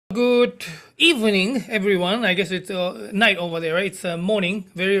Good evening, everyone. I guess it's night over there, right? It's morning,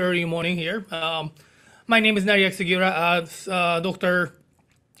 very early morning here. My name is Nariaki Sugiura. As Dr.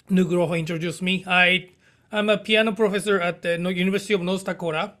 Nugroho introduced me, I'm a piano professor at the University of North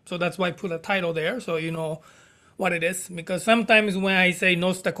Dakota, so that's why I put a title there, so you know what it is. Because sometimes when I say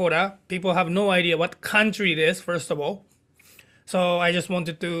North Dakota, people have no idea what country it is, first of all. So I just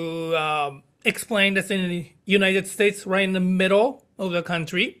wanted to explain that's in the United States, right in the middle of the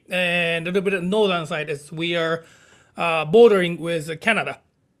country, and a little bit of northern side is we are bordering with Canada.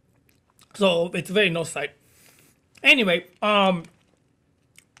 So it's very north side. Anyway, I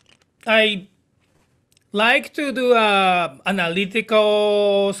like to do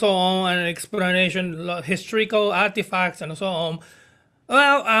analytical so on and explanation, historical artifacts and so on.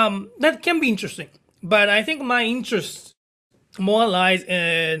 Well, that can be interesting, but I think my interest more lies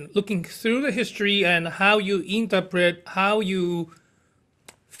in looking through the history and how you interpret, how you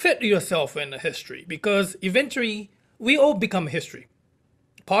fit yourself in the history, because eventually we all become history,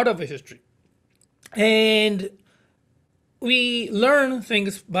 part of the history. And we learn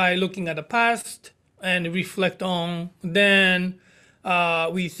things by looking at the past and reflect on, then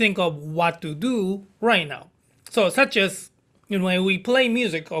we think of what to do right now. So such as, when we play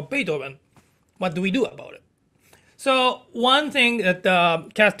music of Beethoven, what do we do about it? So one thing that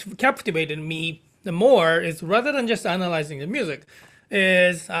captivated me the more is, rather than just analyzing the music,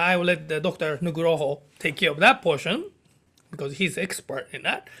 is I will let the Dr. Nugroho take care of that portion because he's expert in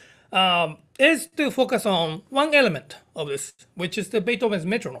that. Is to focus on one element of this, which is the Beethoven's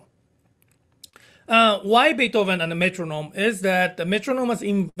metronome. Why Beethoven and the metronome is that the metronome was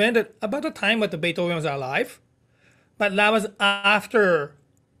invented about the time that the Beethoven was alive, but that was after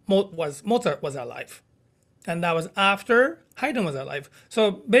Mozart was alive. And that was after Haydn was alive.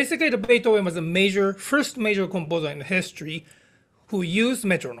 So basically, the Beethoven was the first major composer in history who used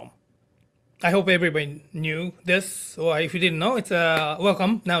metronome. I hope everybody knew this, or if you didn't know, it's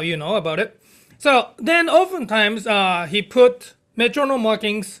welcome. Now you know about it. So then, oftentimes, he put metronome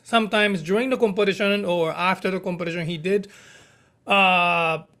markings sometimes during the composition or after the composition he did.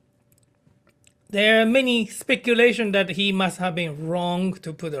 There are many speculation that he must have been wrong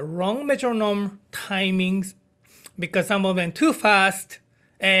to put the wrong metronome timings, because some of them too fast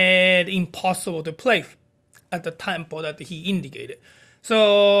and impossible to play at the tempo that he indicated.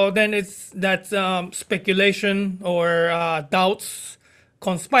 So then that's speculation or doubts,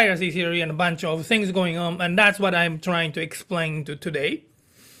 conspiracy theory, and a bunch of things going on, and that's what I'm trying to explain to today.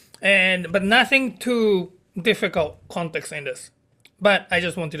 But nothing too difficult context in this. But I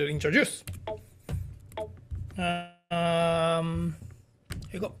just wanted to introduce. Here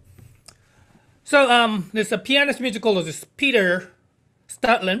you go. So there's a pianist musicologist, Peter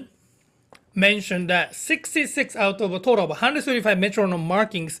Statlin, mentioned that 66 out of a total of 135 metronome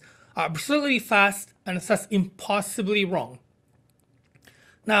markings are absolutely fast and thus impossibly wrong.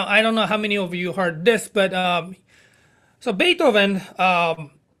 Now, I don't know how many of you heard this, but so Beethoven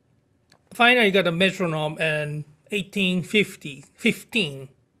finally got a metronome in 1815.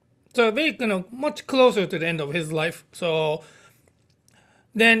 So very, much closer to the end of his life. So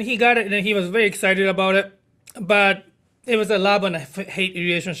then he got it, and he was very excited about it. But it was a love and a hate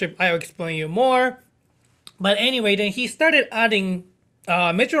relationship. I'll explain you more. But anyway, then he started adding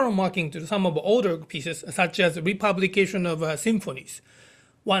metronome marking to some of the older pieces, such as republication of symphonies,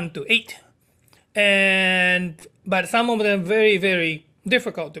 1 to 8. But some of them very, very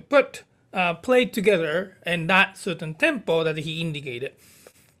difficult to put, played together in that certain tempo that he indicated.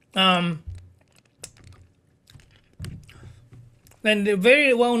 And the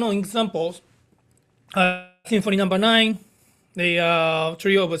very well-known examples, Symphony Number 9, the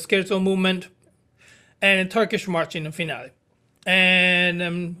trio of a scherzo movement, and Turkish March in the finale.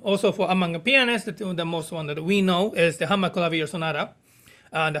 And also for among the pianists, the most one that we know is the Hammer Clavier Sonata.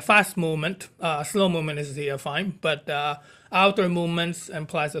 The fast movement, slow movement is here fine, but outer movements and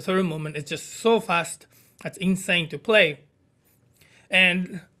plus the third movement is just so fast, that's insane to play.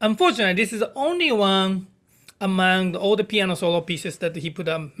 And unfortunately, this is the only one among all the piano solo pieces that he put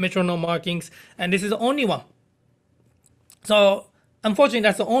metronome markings, and this is the only one. So unfortunately,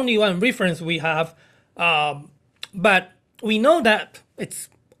 that's the only one reference we have, but we know that it's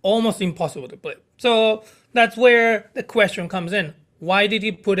almost impossible to play. So that's where the question comes in. Why did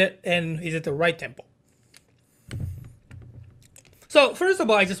he put it, and is it the right tempo? So first of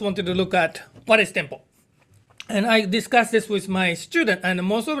all, I just wanted to look at what is tempo. And I discussed this with my student, and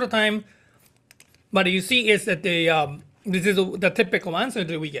most of the time, what you see is that this is the typical answer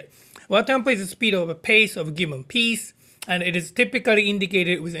that we get. Well, tempo is the speed of a pace of a given piece, and it is typically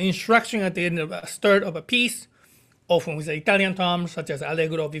indicated with an instruction at the end of a start of a piece, often with the Italian terms such as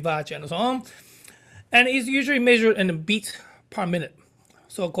allegro, vivace, and so on, and is usually measured in beats per minute,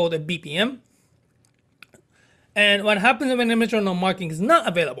 so-called a BPM. And what happens when the metronome marking is not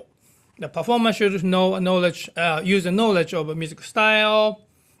available? The performer should use the knowledge of a music style,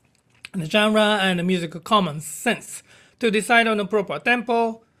 the genre, and the musical common sense to decide on the proper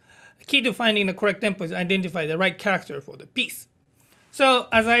tempo. The key to finding the correct tempo is identify the right character for the piece. So,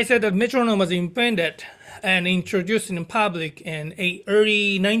 as I said, the metronome was invented and introduced in public in the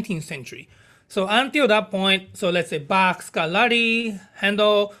early 19th century. So until that point, so let's say Bach, Scarlatti,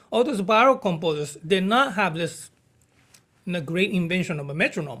 Handel, all those Baroque composers did not have this great invention of a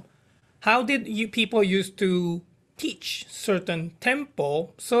metronome. How did people used to teach certain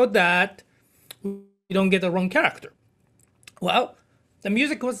tempo so that you don't get the wrong character? Well, the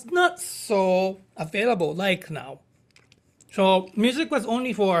music was not so available like now. So music was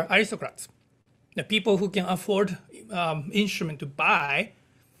only for aristocrats, the people who can afford instrument to buy.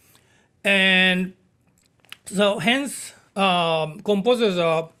 And so hence composers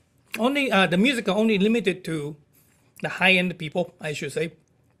are only, the music are only limited to the high-end people, I should say.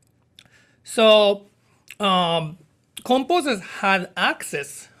 So composers had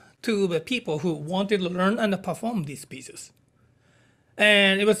access to the people who wanted to learn and perform these pieces.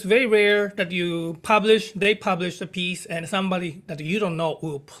 And it was very rare that they publish a piece and somebody that you don't know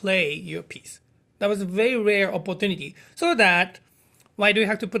will play your piece. That was a very rare opportunity. So that, why do you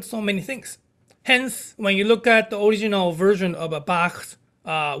have to put so many things? Hence, when you look at the original version of a Bach's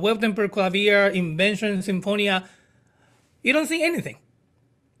well-tempered clavier, Invention, Sinfonia, you don't see anything.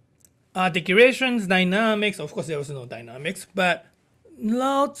 Decorations, dynamics, of course there was no dynamics, but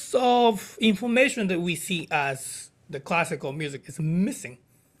lots of information that we see as the classical music is missing.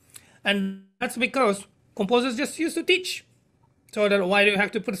 And that's because composers just used to teach. So that why do you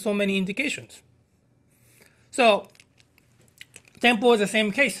have to put so many indications? So tempo is the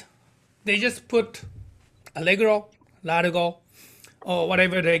same case. They just put allegro, largo, or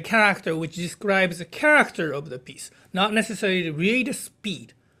whatever the character which describes the character of the piece, not necessarily really the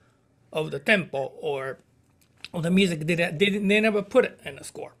speed of the tempo or of the music. They never put it in the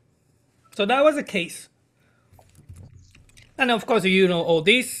score. So that was the case. And of course, you know all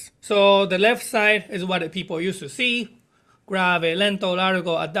this. So the left side is what people used to see: grave, lento,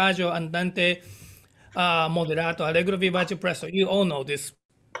 largo, adagio, andante, moderato, allegro, vivace, presto. You all know this.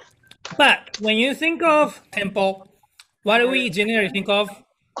 But when you think of tempo, what do we generally think of?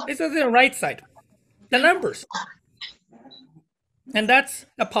 It's on the right side, the numbers. And that's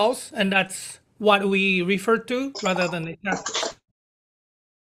a pulse, and that's what we refer to rather than the characters.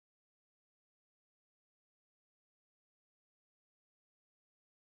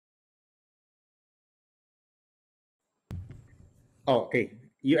 Oh, okay.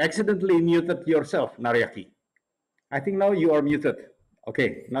 You accidentally muted yourself, Nariaki. I think now you are muted.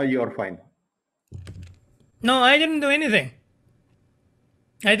 Okay, now you are fine. No, I didn't do anything.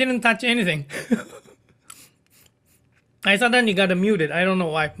 I didn't touch anything. I suddenly got muted. I don't know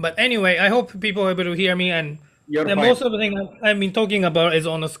why. But anyway, I hope people are able to hear me. And You're fine. most of the thing I've been talking about is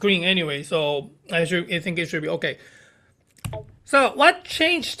on the screen anyway. So I think it should be okay. So what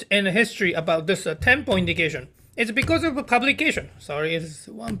changed in the history about this tempo indication? It's because of a publication. Sorry, it's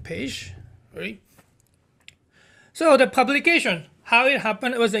one page. Right? So the publication, how it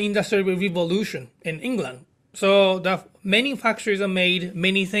happened, it was the Industrial Revolution in England. So the many factories are made,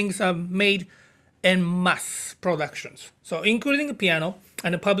 many things are made in mass productions. So including the piano,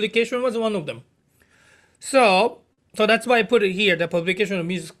 and the publication was one of them. So that's why I put it here. The publication of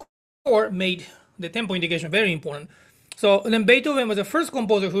music score made the tempo indication very important. So then Beethoven was the first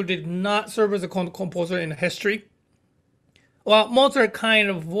composer who did not serve as a composer in history. Well, Mozart kind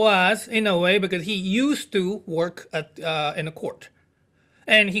of was in a way because he used to work in a court,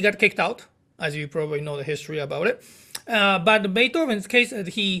 and he got kicked out, as you probably know the history about it. But Beethoven's case,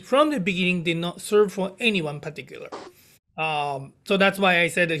 he from the beginning did not serve for anyone particular. So that's why I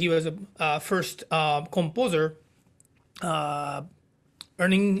said that he was a first composer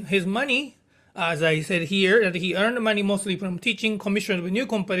earning his money. As I said here, that he earned money mostly from teaching, commissions with new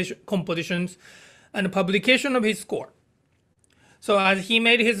compositions, and the publication of his score. So as he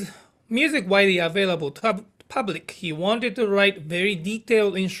made his music widely available to public, he wanted to write very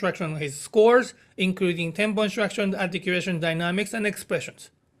detailed instruction on his scores, including tempo instruction, articulation, dynamics, and expressions.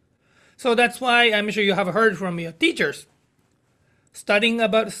 So that's why I'm sure you have heard from your teachers studying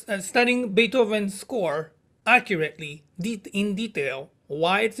Beethoven's score accurately in detail.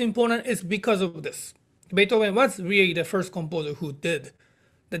 Why it's important is because of this. Beethoven was really the first composer who did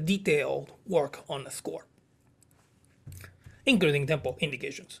the detailed work on the score, including tempo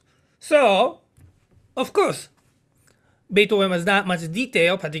indications. So, of course, Beethoven was that much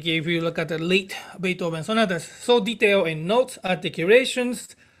detail, particularly if you look at the late Beethoven sonatas, so detailed in notes,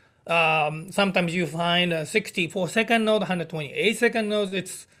 articulations. Sometimes you find a 64-second note, 128-second notes.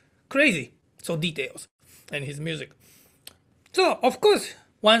 It's crazy. So details in his music. So, of course,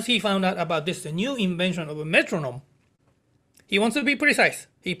 once he found out about this the new invention of a metronome, he wants to be precise.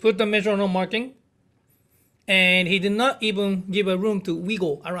 He put the metronome marking, and he did not even give a room to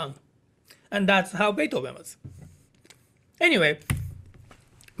wiggle around. And that's how Beethoven was. Anyway,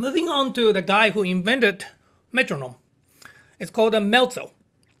 moving on to the guy who invented metronome. It's called a Melzel.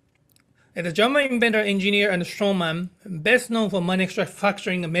 It's a German inventor, engineer, and showman, best known for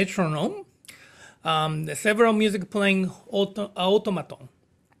manufacturing a metronome, several music playing automaton.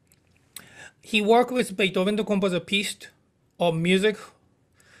 He worked with Beethoven to compose a piece of music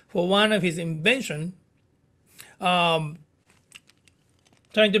for one of his inventions. Trying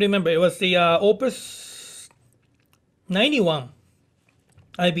to remember, it was the Opus 91,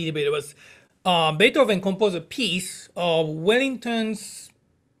 I believe it was. Beethoven composed a piece of Wellington's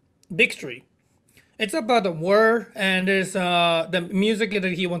Victory. It's about the war, and there's the music that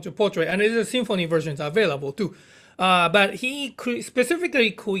he wants to portray, and there's a symphony versions available too. But he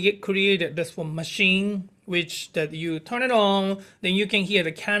specifically created this for machine, which that you turn it on, then you can hear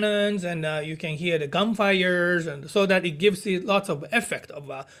the cannons, and you can hear the gunfires, and so that it gives you lots of effect of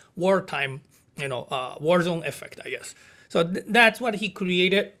wartime, war zone effect, I guess. So that's what he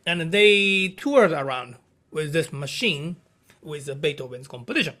created, and they toured around with this machine with Beethoven's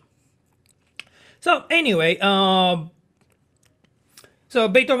composition. So anyway, so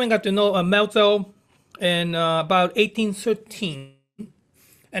Beethoven got to know Melzel in about 1813,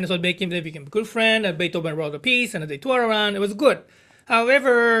 and so they became a good friend. And Beethoven wrote a piece, and they toured around. It was good.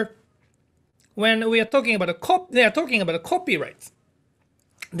 However, when we are talking about they are talking about the copyrights.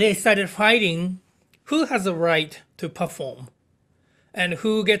 They started fighting who has the right to perform, and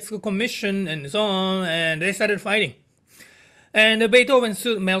who gets the commission, and so on. And they started fighting. And Beethoven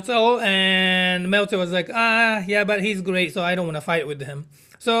sued Melzel, and Melzel was like, yeah, but he's great, so I don't want to fight with him.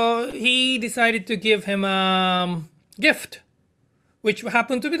 So he decided to give him a gift, which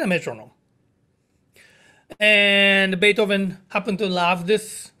happened to be the metronome. And Beethoven happened to love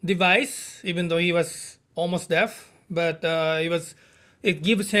this device, even though he was almost deaf. But it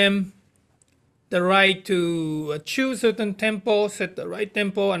gives him the right to choose certain tempo, set the right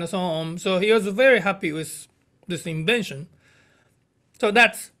tempo, and so on. So he was very happy with this invention. So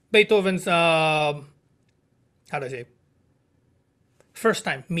that's Beethoven's, first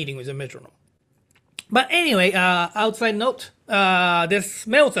time meeting with a metronome. But anyway, outside note, this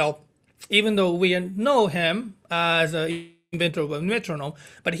Melzel, even though we know him as an inventor of a metronome,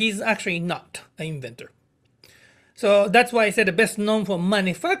 but he's actually not an inventor. So that's why I said the best known for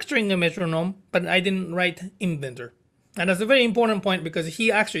manufacturing a metronome, but I didn't write inventor. And that's a very important point because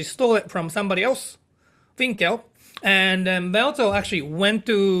he actually stole it from somebody else, Winkel. And Melzel actually went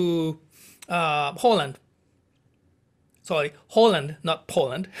to Holland. Sorry, Holland, not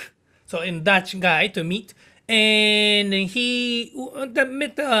Poland. So in Dutch guy to meet. And he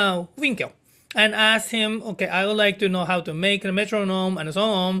met Winkel and asked him, okay, I would like to know how to make a metronome and so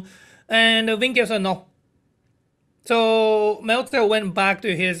on. And Winkel said no. So Melzel went back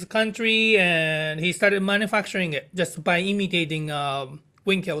to his country and he started manufacturing it just by imitating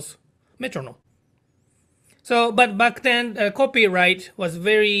Winkel's metronome. So, but back then, copyright was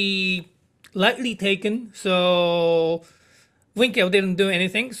very lightly taken. So Winkel didn't do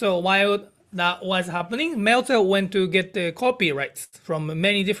anything. So while that was happening, Melzel went to get the copyrights from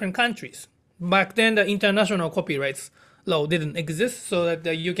many different countries. Back then, the international copyrights law didn't exist, so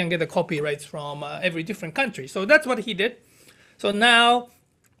that you can get the copyrights from every different country. So that's what he did. So now,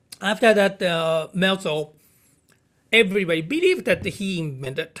 after that, Melzel, everybody believed that he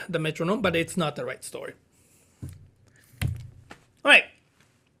invented the metronome, but it's not the right story. All right.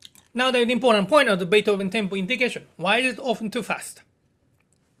 Now the important point of the Beethoven tempo indication. Why is it often too fast?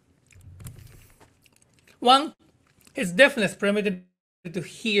 One, his deafness prevented him to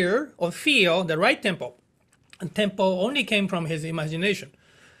hear or feel the right tempo. And tempo only came from his imagination.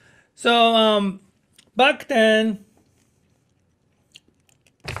 So back then,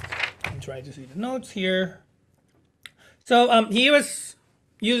 I'm trying to see the notes here. So he was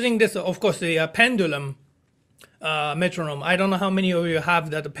using this, of course, the pendulum metronome. I don't know how many of you have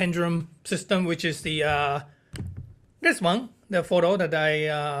that pendulum system, which is the this one, the photo that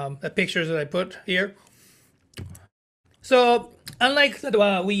the pictures that I put here. So unlike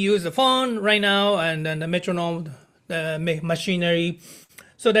that, we use the phone right now and then the metronome, the machinery,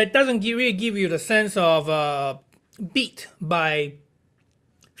 so that doesn't really give you the sense of beat by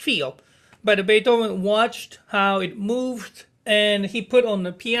feel. but Beethoven watched how it moved and he put on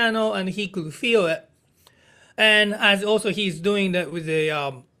the piano and he could feel it. And as also he's doing that with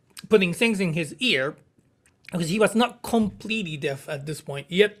the putting things in his ear, because he was not completely deaf at this point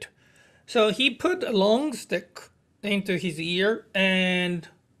yet. So he put a long stick into his ear and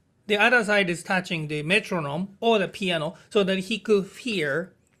the other side is touching the metronome or the piano so that he could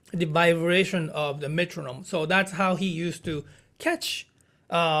hear the vibration of the metronome. So that's how he used to catch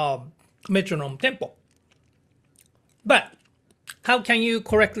metronome tempo. But how can you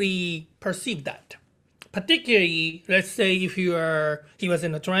correctly perceive that? Particularly, let's say if he was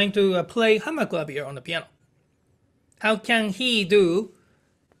trying to play hammerklavier on the piano. How can he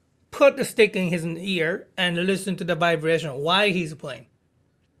put the stick in his ear and listen to the vibration while he's playing?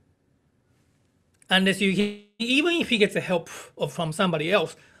 Unless even if he gets help from somebody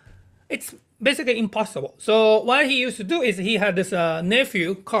else, it's basically impossible. So what he used to do is he had this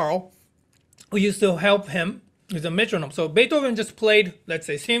nephew, Carl, who used to help him with the metronome. So Beethoven just played, let's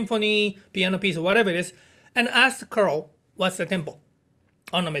say, symphony, piano piece, or whatever it is, and asked Carl, what's the tempo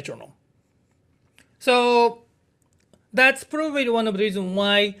on the metronome? So that's probably one of the reasons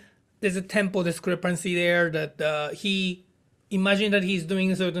why there's a tempo discrepancy there, that he imagined that he's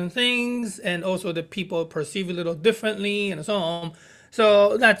doing certain things, and also the people perceive a little differently, and so on.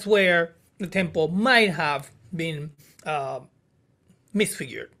 So that's where the tempo might have been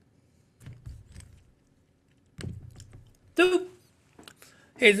misfigured. Two,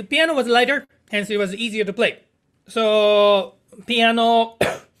 his piano was lighter, hence it was easier to play. So piano,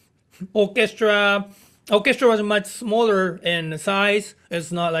 orchestra was much smaller in size.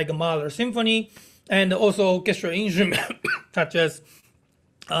 It's not like a Mahler symphony, and also orchestra instrument such as,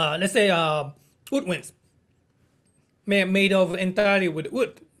 let's say, woodwinds, made of entirely with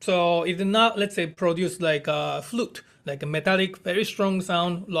wood. So it did not, let's say, produce like a flute, like a metallic, very strong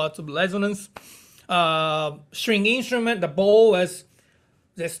sound, lots of resonance. String instrument, the bow was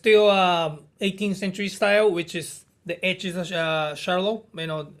still 18th century style, which is the edges are shallow.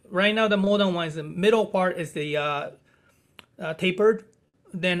 Right now the modern one is the middle part is the tapered,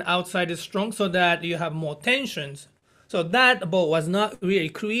 then outside is strong, so that you have more tensions. So that bow was not really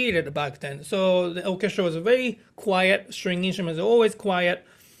created back then. So the orchestra was very quiet. String instruments are always quiet.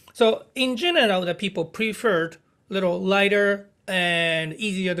 So in general, the people preferred a little lighter and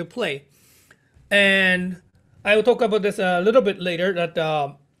easier to play. And I will talk about this a little bit later,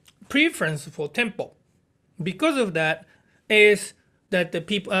 that preference for tempo, because of that, is that the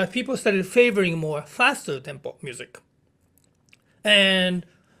people started favoring more faster tempo music. And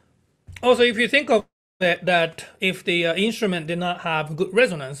also, if you think of it, that if the instrument did not have good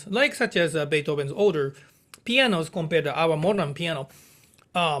resonance, like such as Beethoven's older pianos compared to our modern piano,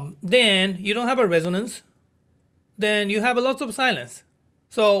 then you don't have a resonance, then you have lots of silence.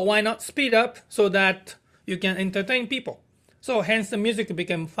 So why not speed up so that you can entertain people? So hence the music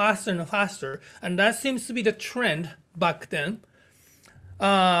became faster and faster, and that seems to be the trend back then.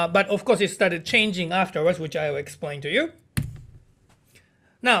 But of course it started changing afterwards, which I will explain to you.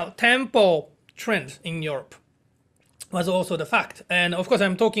 Now, tempo trends in Europe was also the fact. And of course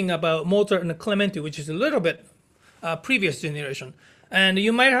I'm talking about Mozart and Clementi, which is a little bit previous generation. And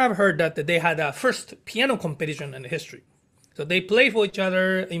you might have heard that they had a first piano competition in history. So they played for each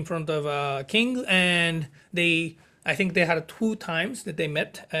other in front of a king, and I think they had 2 times that they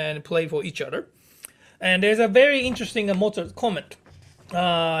met and played for each other. And there's a very interesting Mozart comment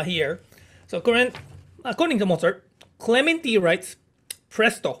here. So according to Mozart, Clementi writes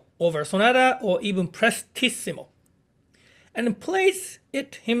presto over sonata or even prestissimo, and plays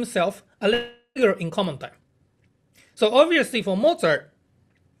it himself allegro in common time. So obviously for Mozart,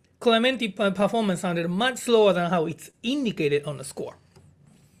 Clementi performance sounded much slower than how it's indicated on the score.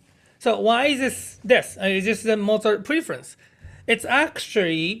 So why is this? Is this the Mozart preference? It's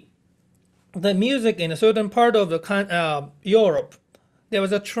actually the music in a certain part of the Europe. There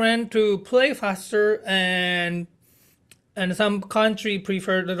was a trend to play faster, and some country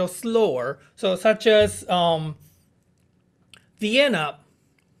preferred a little slower. So such as Vienna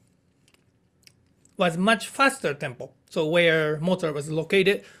was much faster tempo. So where Mozart was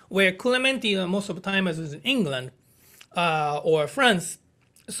located, where Clementi most of the time was in England or France.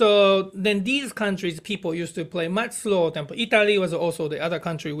 So then these countries, people used to play much slower tempo. Italy was also the other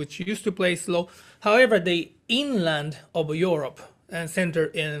country which used to play slow. However, the inland of Europe and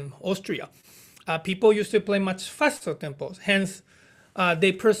centered in Austria, people used to play much faster tempos. Hence,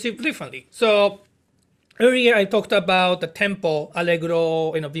 they perceive differently. So earlier I talked about the tempo,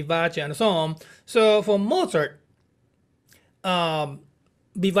 allegro, vivace, and so on. So for Mozart,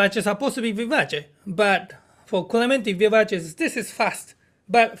 vivace is supposed to be vivace, but for Clementi, vivace this is fast,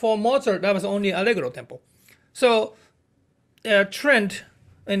 But for Mozart, that was only allegro tempo. So trend,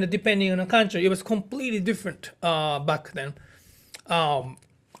 and depending on the country, it was completely different back then.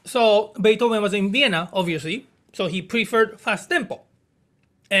 So Beethoven was in Vienna, obviously, so he preferred fast tempo.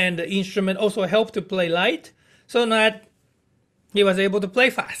 And the instrument also helped to play light, so that he was able to play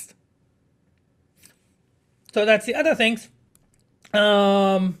fast. So that's the other things.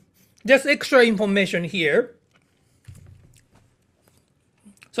 Just extra information here.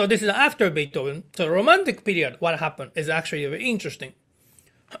 So this is after Beethoven. So Romantic period, what happened is actually very interesting.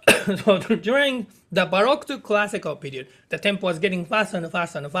 So during the Baroque to Classical period, the tempo was getting faster and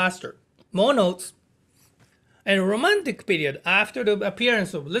faster and faster. More notes. And Romantic period, after the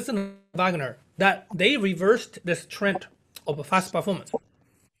appearance of Liszt and Wagner, that they reversed this trend of a fast performance.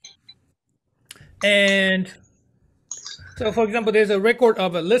 And so, for example, there's a record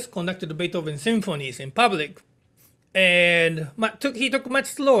of a Liszt conducted Beethoven symphonies in public, and he took much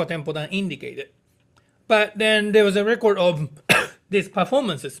slower tempo than indicated. But then there was a record of these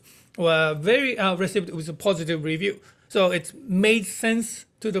performances were very received with a positive review. So it made sense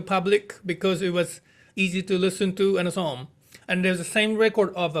to the public because it was easy to listen to and so on. And there's the same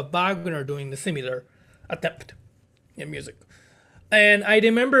record of a Wagner doing the similar attempt in music. And I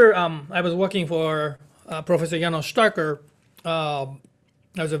remember I was working for Professor Janos Starker. I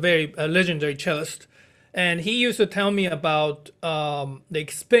was a very legendary cellist, and he used to tell me about the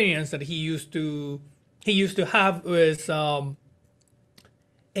experience that he used to have with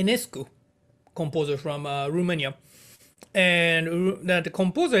Enescu, composer from Romania, and that the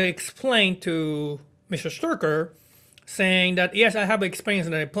composer explained to Mr. Starker, saying that yes, I have experience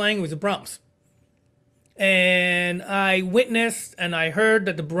in playing with Brahms. And I witnessed and I heard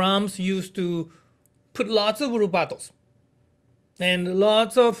that the Brahms used to put lots of rubatos and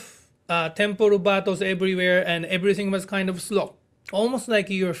lots of tempo rubatos everywhere, and everything was kind of slow, almost like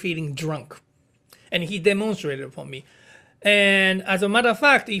you're feeling drunk. And he demonstrated it for me. And as a matter of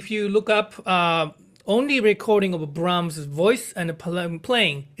fact, if you look up only recording of Brahms' voice and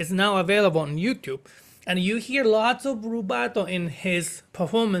playing is now available on YouTube. And you hear lots of rubato in his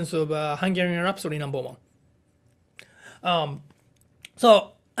performance of Hungarian Rhapsody No. 1.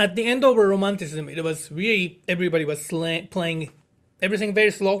 So at the end of Romanticism, it was really, everybody was playing everything very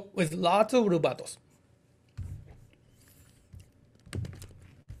slow with lots of rubatos.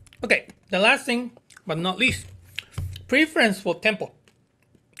 Okay, the last thing, but not least, preference for tempo.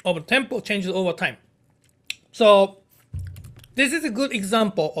 Tempo changes over time. So this is a good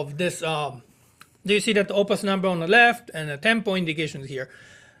example of this. Do you see that the opus number on the left and the tempo indications here?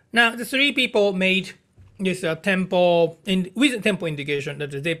 Now, the three people made this tempo with a tempo indication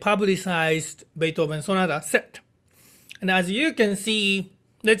that they publicized Beethoven Sonata set. And as you can see,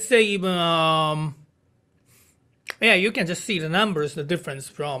 let's say even, yeah, you can just see the numbers, the difference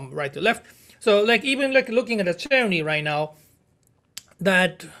from right to left. So like even like looking at the Czerny right now,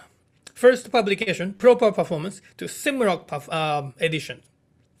 that first publication, proper performance, to Simrock edition,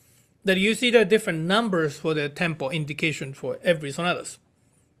 that you see the different numbers for the tempo indication for every sonatas,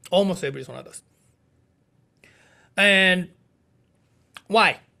 almost every sonatas. And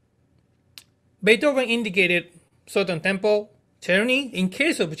why? Beethoven indicated certain tempo. Czerny, in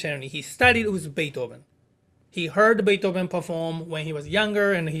case of Czerny, he studied with Beethoven. He heard Beethoven perform when he was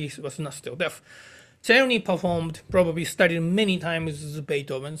younger and he was not still deaf. Czerny performed, probably studied many times with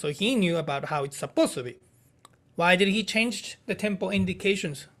Beethoven, so he knew about how it's supposed to be. Why did he change the tempo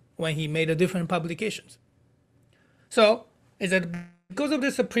indications when he made a different publications? So, is that because of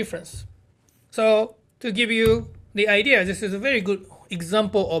this preference? So, to give you the idea, this is a very good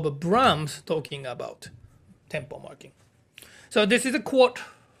example of Brahms talking about tempo marking. So this is a quote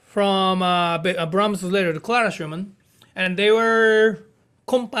from Brahms' letter to Clara Schumann, and they were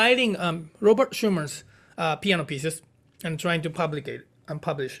compiling Robert Schumann's piano pieces and trying to publish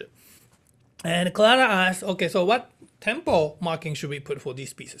it. And Clara asked, okay, so what tempo marking should we put for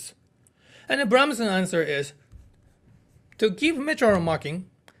these pieces? And Brahms' answer is, to give metronome marking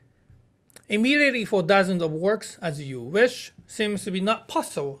immediately for dozens of works as you wish seems to be not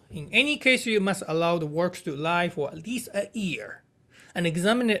possible. In any case, you must allow the works to lie for at least a year and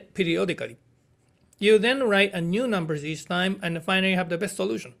examine it periodically. You then write a new numbers each time and finally have the best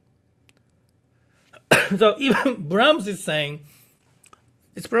solution. So even Brahms is saying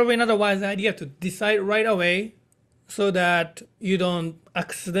it's probably not a wise idea to decide right away so that you don't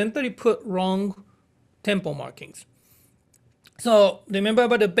accidentally put wrong tempo markings. So remember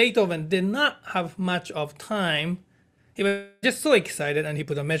about the Beethoven did not have much of time. He was just so excited and he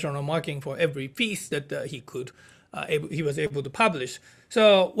put a metronome marking for every piece that he was able to publish.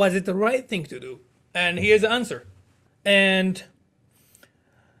 So was it the right thing to do? And here's the answer. And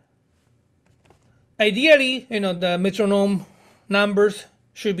ideally, the metronome numbers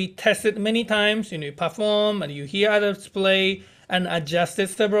should be tested many times. You perform and you hear others play and adjust it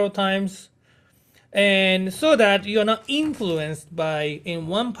several times. And so that you're not influenced by in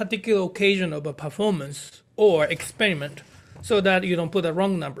one particular occasion of a performance or experiment, so that you don't put the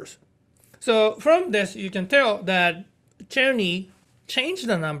wrong numbers. So from this, you can tell that Czerny changed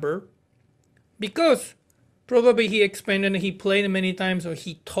the number because probably he expanded and he played many times, or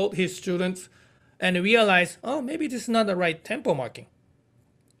he taught his students and realized, oh, maybe this is not the right tempo marking.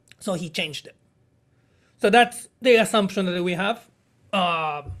 So he changed it. So that's the assumption that we have.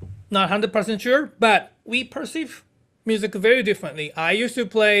 Not 100% sure, but we perceive music very differently. I used to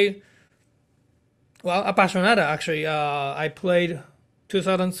play, well, Appassionata actually. I played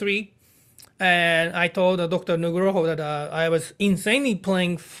 2003, and I told Dr. Nugroho that I was insanely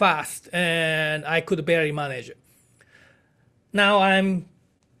playing fast and I could barely manage it. Now I'm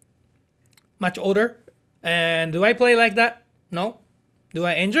much older, and do I play like that? No. Do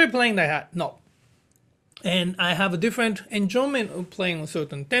I enjoy playing like that? No. And I have a different enjoyment of playing a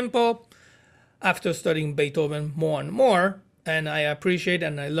certain tempo after studying Beethoven more and more, and I appreciate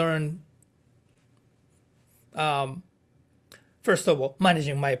and I learn, first of all,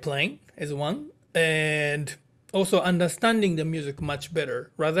 managing my playing is one, and also understanding the music much better.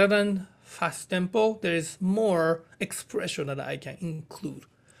 Rather than fast tempo, there is more expression that I can include.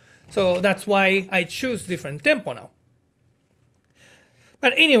 So that's why I choose different tempo now.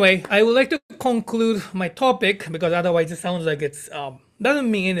 But anyway, I would like to conclude my topic, because otherwise it sounds like it's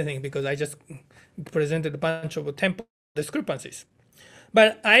doesn't mean anything, because I just presented a bunch of tempo discrepancies.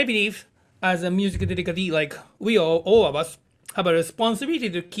 But I believe, as a music dedicatee, like we all of us, have a responsibility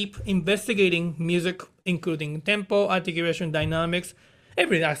to keep investigating music, including tempo, articulation, dynamics,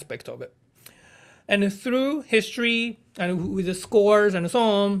 every aspect of it. And through history and with the scores and so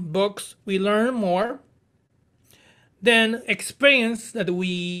on, books, we learn more. Then experience that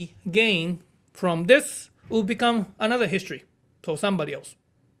we gain from this will become another history for somebody else.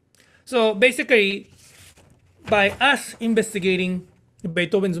 So basically, by us investigating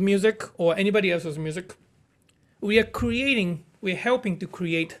Beethoven's music or anybody else's music, we're helping to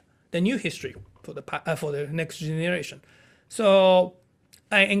create the new history for the next generation. So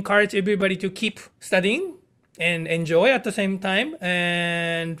I encourage everybody to keep studying and enjoy at the same time.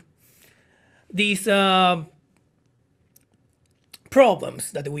 And these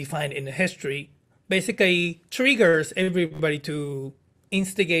problems that we find in history basically triggers everybody to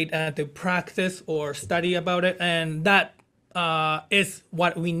instigate and to practice or study about it, and that is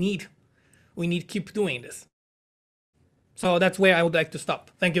what we need. We need to keep doing this. So that's where I would like to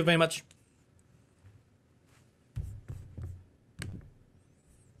stop. Thank you very much.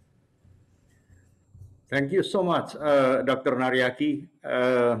 Thank you so much, Dr. Nariaki.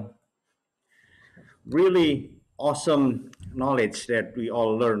 Really awesome knowledge that we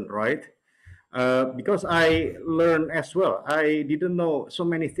all learned, right? Because I learned as well. I didn't know so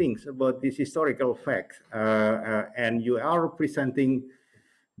many things about this historical fact, and you are presenting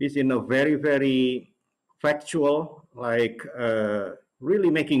this in a very, very factual, like really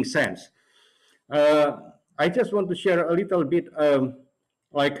making sense. I just want to share a little bit,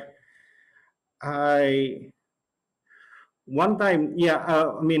 like I one time, yeah,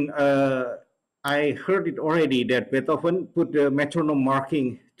 I heard it already that Beethoven put the metronome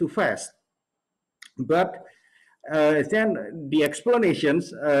marking too fast. But then the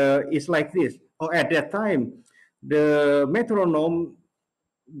explanations is like this. Oh, at that time, the metronome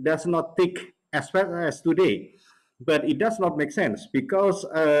does not tick as fast as today. But it does not make sense because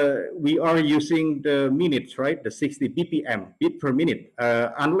we are using the minutes, right? The 60 BPM, beat per minute.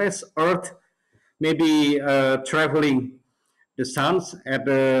 Unless Earth maybe traveling the sounds at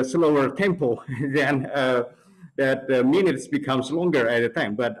a slower tempo, then that minutes becomes longer at a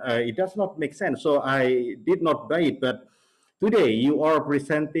time. But it does not make sense. So I did not buy it. But today you are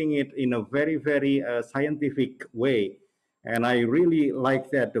presenting it in a very, very scientific way. And I really like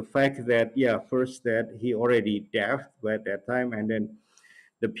that, the fact that, yeah, first that he already deaf at that time, and then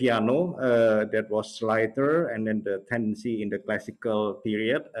the piano that was lighter, and then the tendency in the classical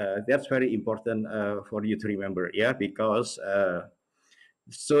period. That's very important for you to remember, yeah, because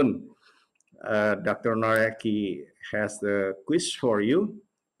soon Dr. Nariaki has the quiz for you,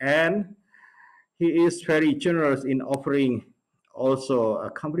 and he is very generous in offering also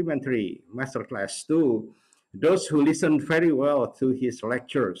a complimentary masterclass to those who listen very well to his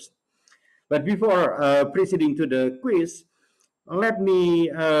lectures. But before proceeding to the quiz, let me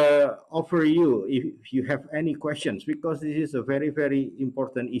offer you, if you have any questions, because this is a very, very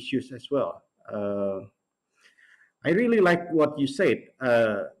important issue as well. I really like what you said.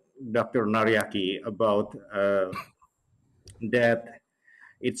 Dr. Nariaki about that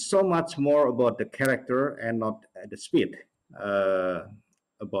it's so much more about the character and not the speed,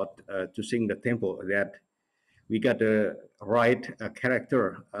 about to sing the tempo, that we got the right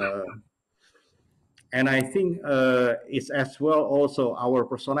character. And I think it's as well also our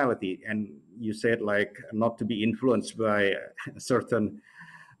personality. And you said like not to be influenced by certain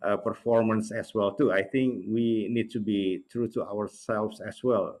performance as well too. I think we need to be true to ourselves as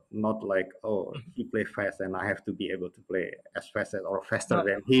well, not like, oh, he play fast and I have to be able to play as fast as or faster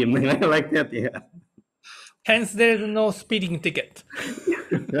than him. Like that. Yeah. Hence, there's no speeding ticket.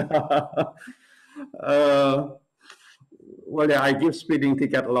 Well, yeah, I give speeding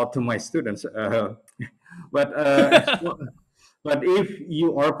ticket a lot to my students, but but if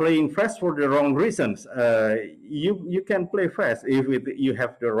you are playing fast for the wrong reasons, you can play fast if you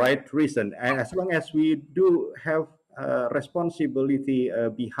have the right reason, and as long as we do have responsibility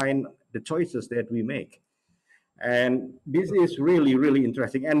behind the choices that we make. And this is really, really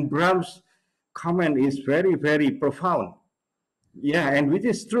interesting. And Brahms' comment is very, very profound. Yeah, and which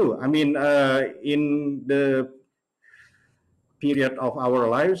is true. I mean, in the period of our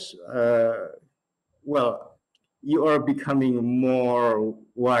lives, well, you are becoming more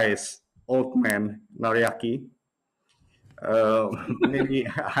wise, old man, Nariaki. Maybe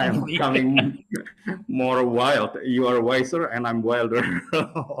I'm becoming more wild. You are wiser, and I'm wilder,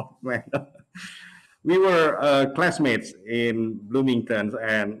 old man. We were classmates in Bloomington,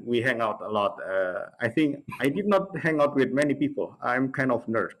 and we hang out a lot. I think I did not hang out with many people. I'm kind of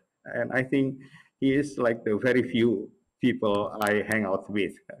nerd, and I think he is like the very few people I hang out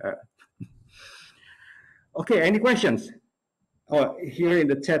with. Okay, any questions? Oh, here in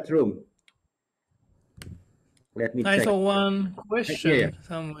the chat room. Let me I check. saw one question Yeah.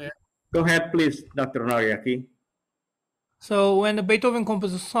 somewhere. Go ahead, please, Dr. Nariaki. So when Beethoven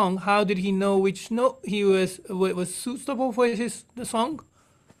composed a song, how did he know which note he was suitable for the song?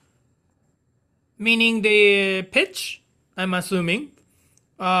 Meaning the pitch, I'm assuming.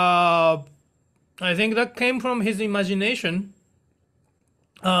 I think that came from his imagination.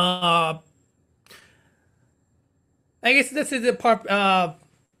 I guess this is a part of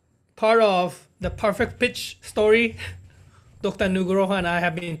the perfect pitch story Dr. Nugroho and I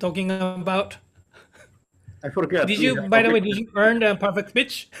have been talking about. I forgot. Did you, by the way, did you earn the perfect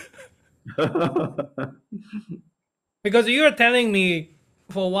pitch? Because you were telling me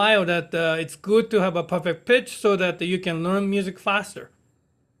for a while that it's good to have a perfect pitch so that you can learn music faster.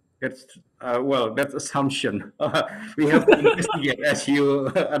 That's well, that's assumption. We have to investigate as you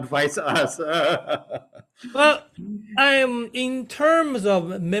advise us. Well, I'm in terms of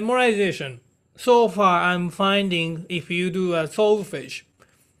memorization. So far, I'm finding if you do a solfege,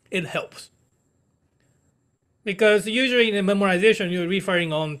 it helps. Because usually in the memorization, you're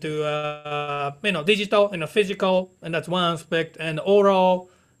referring on to digital and physical, and that's one aspect, and oral,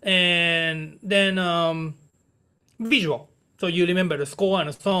 and then visual. So you remember the score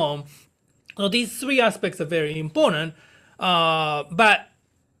and so on. So these three aspects are very important. But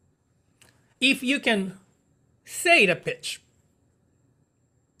if you can say the pitch,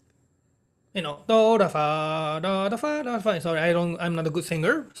 do da fa da da fa da fa. Sorry, I'm not a good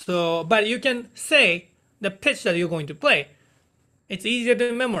singer. So, but you can say the pitch that you're going to play. It's easier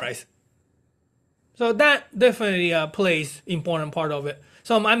to memorize. So that definitely plays important part of it.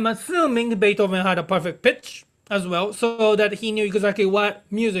 So I'm assuming Beethoven had a perfect pitch as well, so that he knew exactly what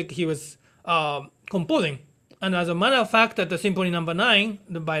music he was composing. And as a matter of fact, at the Symphony Number 9,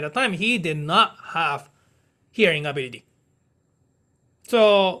 by the time he did not have hearing ability.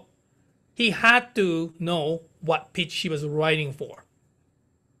 So he had to know what pitch he was writing for.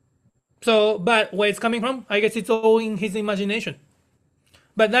 So, but where it's coming from, I guess it's all in his imagination.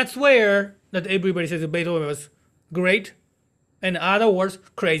 But that's where that everybody says that Beethoven was great, and in other words,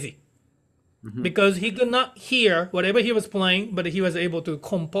 crazy. Because he could not hear whatever he was playing, but he was able to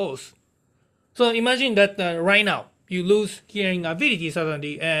compose. So imagine that right now, you lose hearing ability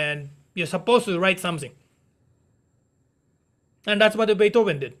suddenly, and you're supposed to write something. And that's what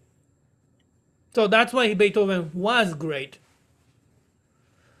Beethoven did. So that's why Beethoven was great.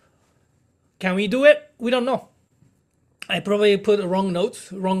 Can we do it? We don't know. I probably put wrong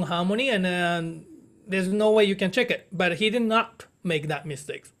notes, wrong harmony, and there's no way you can check it. But he did not make that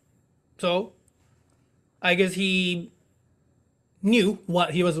mistake. So I guess he knew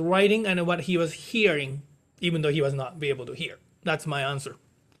what he was writing and what he was hearing, even though he was not be able to hear. That's my answer.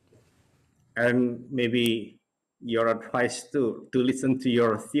 And maybe your advice to listen to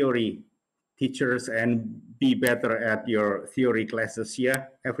your theory teachers and be better at your theory classes, yeah,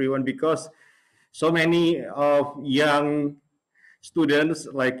 everyone, because so many of young students,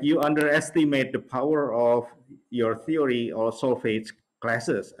 like, you underestimate the power of your theory or solfege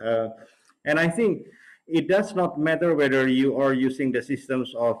classes. And I think it does not matter whether you are using the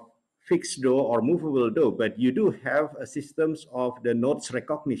systems of fixed do or movable do, but you do have a systems of the notes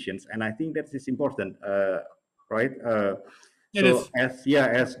recognitions, and I think that is important, right? It So is.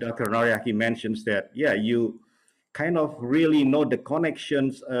 as Dr. Nariaki mentions that, yeah, you kind of really know the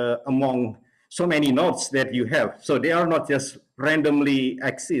connections among so many notes that you have. So they are not just randomly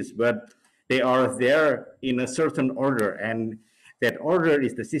exist, but they are there in a certain order, and that order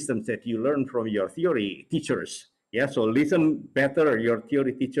is the systems that you learn from your theory teachers. Yeah, so listen better, your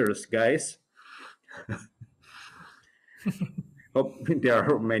theory teachers, guys. Hope there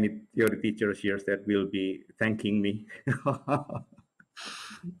are many theory teachers here that will be thanking me.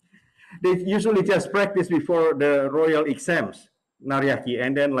 They usually just practice before the royal exams, Nariaki,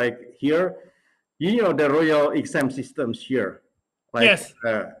 and then, like, here, you know, the royal exam systems here, like, Yes.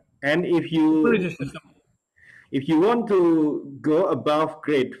 and British system. if you want to go above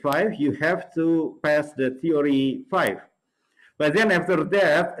grade 5, you have to pass the theory 5. But then after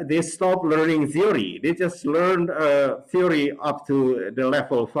that, they stop learning theory. They just learn theory up to the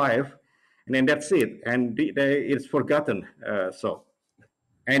level 5, and then that's it. And it's forgotten. So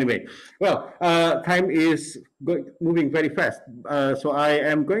anyway, well, time is moving very fast. So I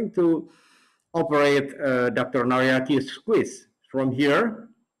am going to operate Dr. Nariaki's quiz from here.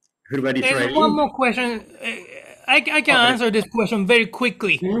 Everybody's There's ready? one more question. I can Okay. answer this question very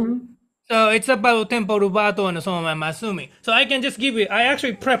quickly. Mhm. So it's about tempo rubato and so on, I'm assuming. So I can just give you, I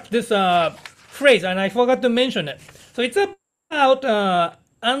actually prepped this phrase and I forgot to mention it. So it's about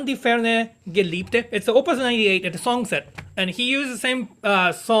Andy Ferne Geliebte. It's the Opus 98 at the song set. And he used the same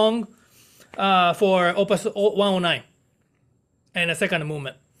song for Opus 109 and a second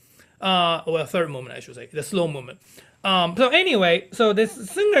movement. Well, third movement, I should say, the slow movement. So anyway, so this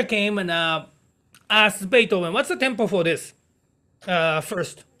singer came and asked Beethoven, what's the tempo for this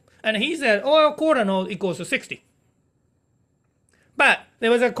first? And he said, oh, quarter note equals to 60. But there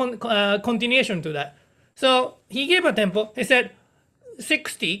was a continuation to that. So he gave a tempo. He said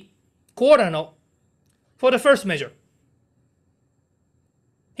 60 quarter note for the first measure.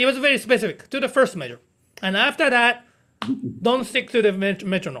 He was very specific to the first measure. And after that, don't stick to the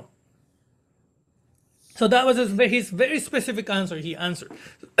metronome. So that was his very specific answer he answered.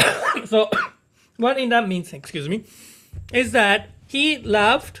 So what in that means, excuse me, is that he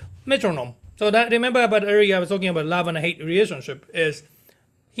loved metronome. So that, remember about earlier I was talking about love and hate relationship, is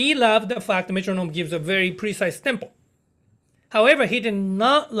he loved the fact the metronome gives a very precise tempo. However, he did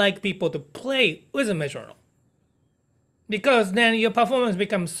not like people to play with a metronome, because then your performance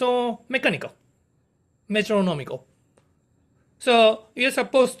becomes so mechanical, metronomical. So you're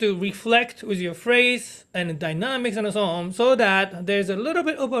supposed to reflect with your phrase and dynamics and so on, so that there's a little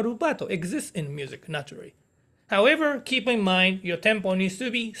bit of a rubato exists in music naturally. However, keep in mind your tempo needs to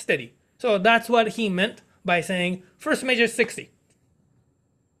be steady. So that's what he meant by saying first measure 60.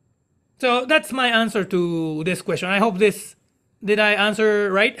 So that's my answer to this question. I hope this, did I answer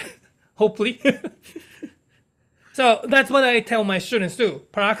right? Hopefully. So that's what I tell my students too.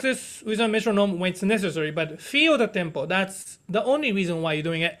 Practice with a metronome when it's necessary, but feel the tempo. That's the only reason why you're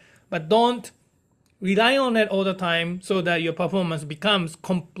doing it. But don't rely on it all the time so that your performance becomes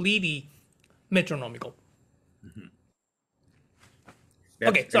completely metronomical. That's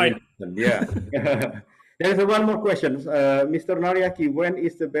Okay, very sorry. important. Yeah. There is one more question. Mr. Nariaki, when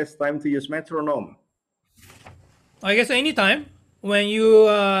is the best time to use metronome? I guess anytime when you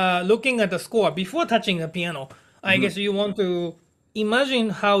are looking at the score before touching the piano, I guess you want to imagine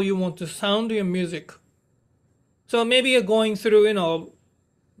how you want to sound your music. So maybe you're going through,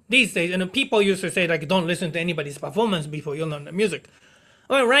 these days, and people used to say, like, don't listen to anybody's performance before you learn the music.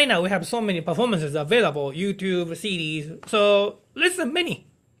 Well, right now we have so many performances available, YouTube, CDs, so listen many.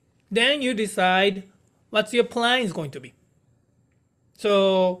 Then you decide what's your plan is going to be.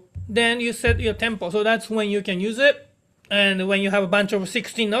 So then you set your tempo. So that's when you can use it. And when you have a bunch of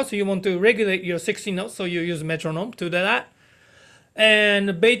 16 notes, you want to regulate your 16 notes, so you use metronome to do that.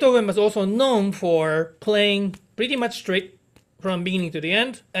 And Beethoven was also known for playing pretty much straight from beginning to the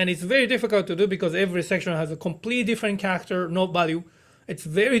end. And it's very difficult to do because every section has a completely different character, note value. It's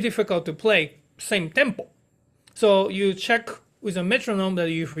very difficult to play same tempo. So you check with a metronome that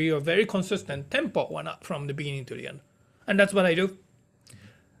you feel a very consistent tempo or not from the beginning to the end. And that's what I do.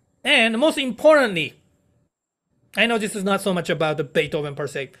 And most importantly, I know this is not so much about the Beethoven per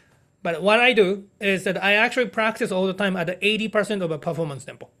se, but what I do is that I actually practice all the time at the 80% of a performance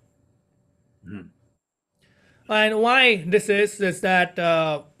tempo. And why this is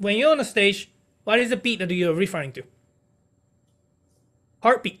that when you're on a stage, what is the beat that you're referring to?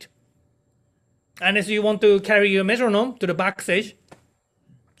 heartbeat. Unless you want to carry your metronome to the backstage,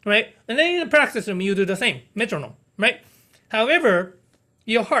 right? And then in the practice room, you do the same metronome, right? However,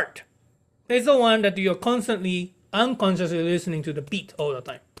 your heart is the one that you're constantly, unconsciously listening to the beat all the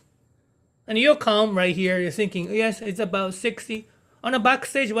time. And you're calm right here, you're thinking, yes, it's about 60. On the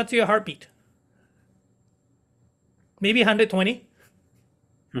backstage, what's your heartbeat? Maybe 120?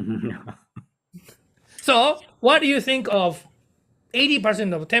 So, what do you think of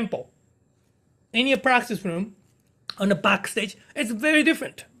 80% of tempo in your practice room on the backstage? It's very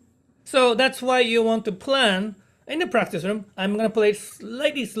different. So that's why you want to plan in the practice room. I'm gonna play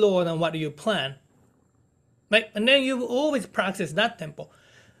slightly slower than what you plan, right? And then you always practice that tempo.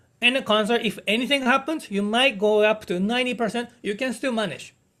 In the concert, if anything happens, you might go up to 90%. You can still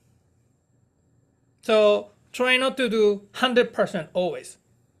manage. So try not to do 100% always.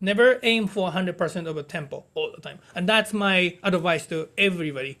 Never aim for 100% of a tempo all the time. And that's my advice to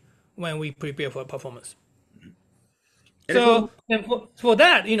everybody when we prepare for a performance. So for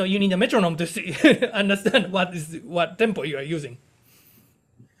that, you need a metronome to see, understand what tempo you are using.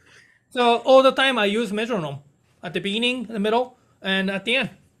 So all the time I use metronome at the beginning, the middle, and at the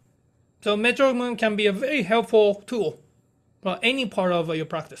end. So metronome can be a very helpful tool for any part of your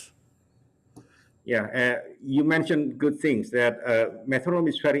practice. Yeah, you mentioned good things that metronome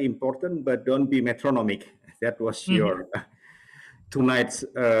is very important, but don't be metronomic. That was your tonight's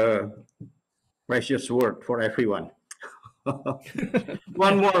precious word for everyone.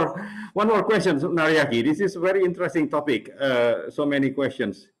 One more question, Nariaki. This is a very interesting topic. So many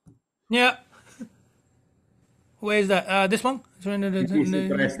questions. Yeah. Where is that? This one? It is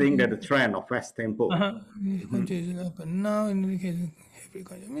interesting that the trend of fast tempo. Now, in the case of heavy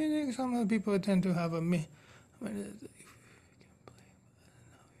kind of music, some people tend to have a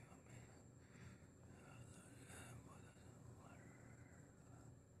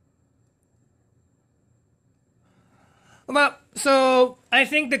well, so I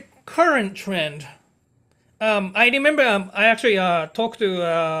think the current trend. I remember I actually talked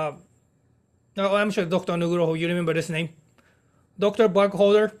to. I'm sure Dr. Nugroho. You remember this name, Dr.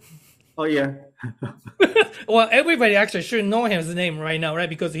 Burkholder. Oh yeah. Well, everybody actually should know his name right now, right?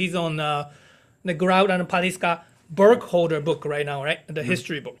 Because he's on the Grout and Paliska Burkholder book right now, right? The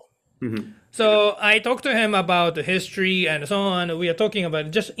history book. So I talked to him about the history and so on. We are talking about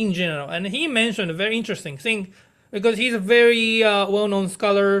it just in general. And he mentioned a very interesting thing because he's a very well-known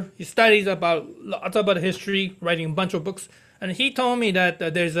scholar. He studies lots about history, writing a bunch of books. And he told me that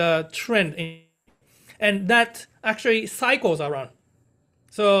there's a trend and that actually cycles around.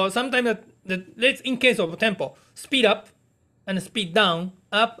 So sometimes let's in case of tempo, speed up and speed down,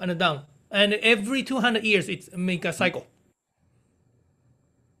 up and down. And every 200 years, it's make a cycle.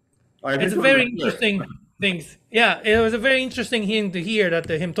 It's very interesting things. Yeah, it was a very interesting thing to hear that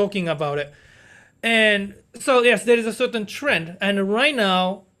him talking about it. And so yes, there is a certain trend. And right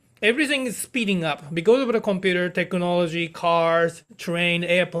now, everything is speeding up because of the computer, technology, cars, train,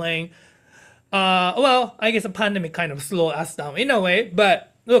 airplane. Well, I guess the pandemic kind of slowed us down in a way,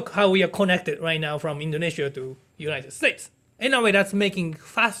 but look how we are connected right now from Indonesia to United States. In a way, that's making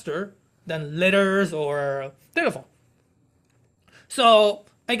faster than letters or telephone. So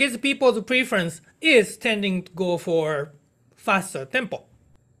I guess people's preference is tending to go for faster tempo.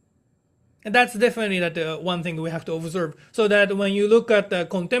 And that's definitely that one thing we have to observe. So that when you look at the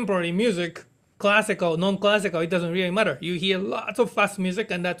contemporary music, classical, non-classical, it doesn't really matter. You hear lots of fast music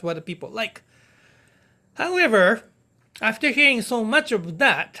and that's what the people like. However, after hearing so much of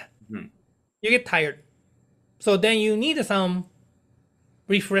that, you get tired. So then you need some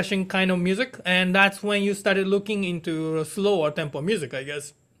refreshing kind of music. And that's when you started looking into slower tempo music, I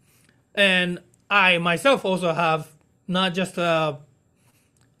guess. And I myself also have not just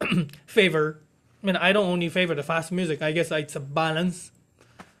favor. I mean, I don't only favor the fast music. I guess it's a balance.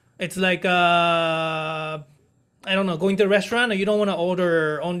 It's like I don't know, going to a restaurant and you don't want to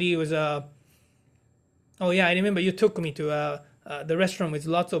order only with oh yeah, I remember you took me to the restaurant with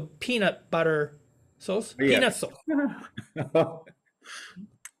lots of peanut butter sauce, peanut sauce.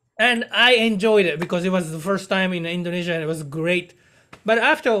 And I enjoyed it because it was the first time in Indonesia and it was great. But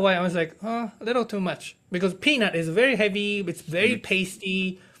after a while, I was like, oh, a little too much because peanut is very heavy. It's very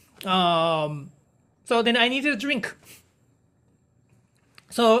pasty. So then I needed a drink.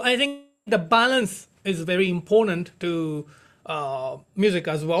 So I think the balance is very important to music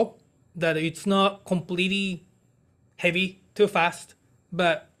as well. That it's not completely heavy, too fast,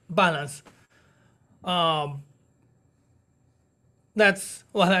 but balance. That's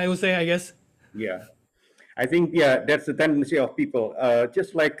what I would say, I guess. Yeah. I think, that's the tendency of people.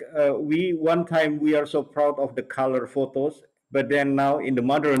 Just like one time we are so proud of the color photos But then now in the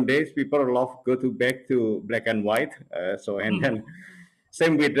modern days, people love go to back to black and white. So and then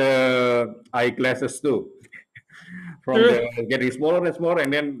same with eyeglasses too. From True. the getting smaller and smaller,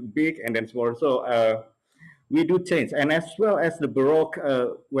 and then big and then smaller. So we do change, and as well as the Baroque,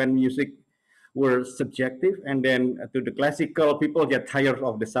 when music were subjective, and then to the classical, people get tired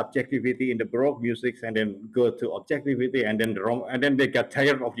of the subjectivity in the Baroque music, and then go to objectivity, and then and then they get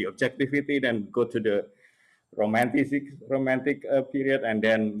tired of the objectivity, then go to the romantic period, and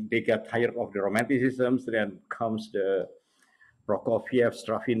then they get tired of the romanticisms. Then comes the Prokofiev,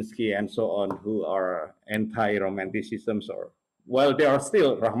 Stravinsky, and so on, who are anti-romanticisms, or well, there are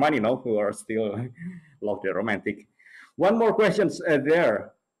still Rachmaninoff who are still love the romantic. One more questions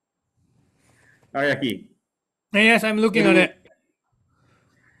there, Nariaki. Yes, I'm looking at Maybe it.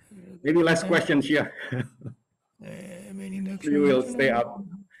 maybe last questions here. We will stay up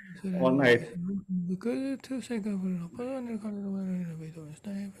all night.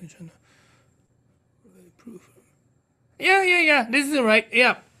 Yeah. This is right.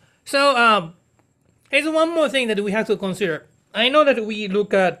 Yeah. So here's one more thing that we have to consider. I know that we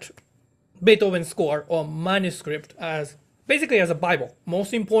look at Beethoven's score or manuscript as basically as a Bible,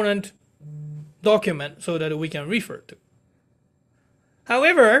 most important document so that we can refer to.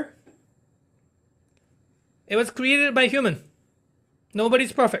 However, it was created by human.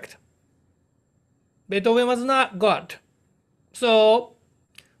 Nobody's perfect. Beethoven was not God. So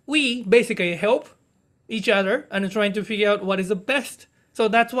we basically help each other and trying to figure out what is the best. So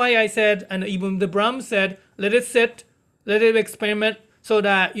that's why I said, and even the Brahms said, let it sit, let it experiment, so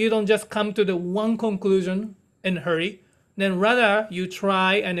that you don't just come to the one conclusion in a hurry. Then rather you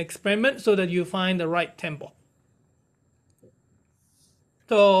try and experiment so that you find the right tempo.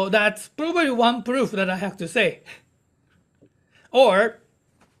 So that's probably one proof that I have to say. Or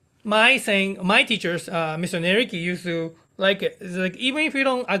my teachers, Mr. Nariaki used to like it. It's like even if you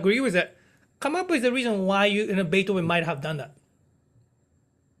don't agree with it, come up with the reason why Beethoven might have done that.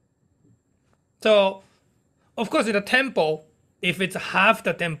 So, of course, in the tempo, if it's half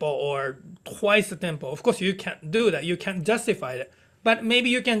the tempo or twice the tempo, of course you can't do that. You can't justify it. But maybe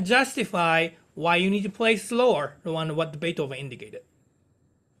you can justify why you need to play slower than what Beethoven indicated.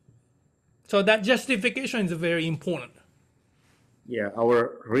 So that justification is very important. Yeah,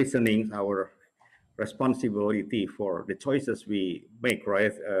 our reasoning, our responsibility for the choices we make,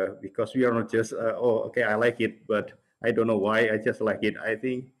 right? Because we are not just, oh, okay, I like it, but I don't know why, I just like it. I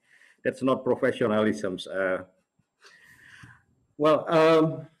think that's not professionalism.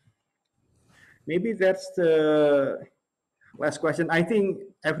 Maybe that's the last question. I think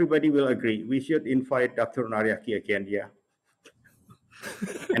everybody will agree. We should invite Dr. Nariaki again, yeah.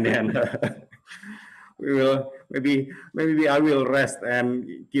 And then we will maybe I will rest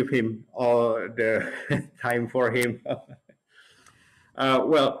and give him all the time for him.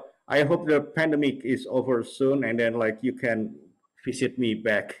 Well, I hope the pandemic is over soon, and then like you can visit me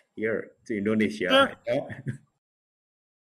back here to Indonesia. Sure. Yeah?